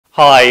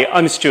Hi,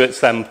 I'm Stuart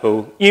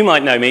Semple. You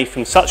might know me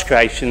from such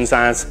creations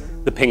as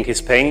The Pink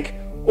is Pink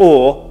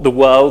or The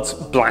World's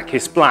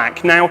Blackest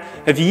Black. Now,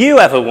 have you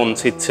ever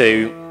wanted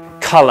to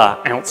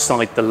colour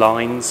outside the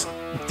lines,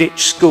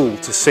 ditch school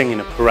to sing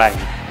in a parade,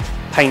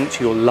 paint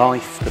your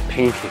life the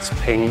pinkest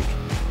pink,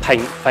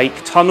 paint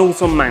fake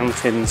tunnels on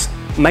mountains,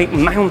 make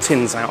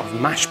mountains out of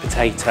mashed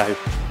potato,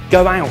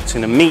 go out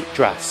in a meat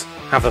dress,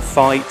 have a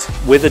fight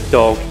with a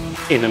dog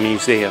in a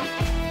museum,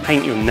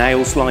 paint your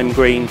nails lime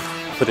green,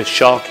 put a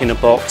shark in a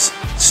box,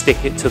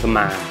 stick it to the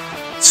man,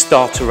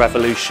 start a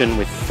revolution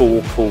with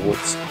 4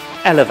 chords,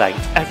 elevate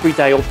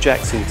everyday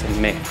objects into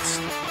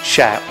myths,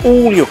 share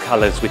all your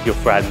colours with your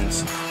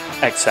friends,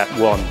 except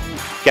one.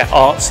 Get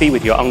artsy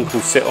with your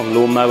uncle's sit-on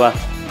lawnmower,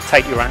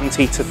 take your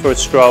anteater for a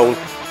stroll,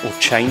 or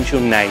change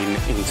your name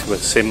into a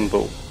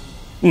symbol.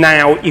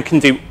 Now, you can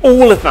do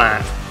all of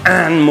that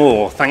and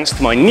more thanks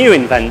to my new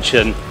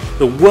invention,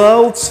 the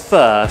world's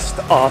first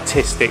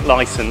artistic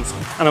license,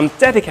 and I'm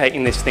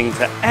dedicating this thing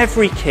to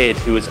every kid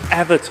who was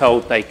ever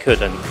told they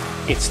couldn't.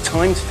 It's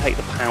time to take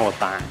the power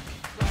back.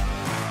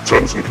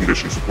 Terms and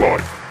conditions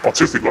apply.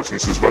 Artistic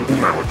licenses available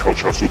now at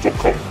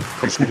culturehustle.com.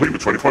 Comes complete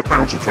with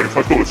 £25 or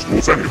 $25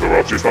 towards any of our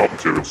artist art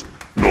materials,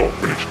 not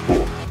finished.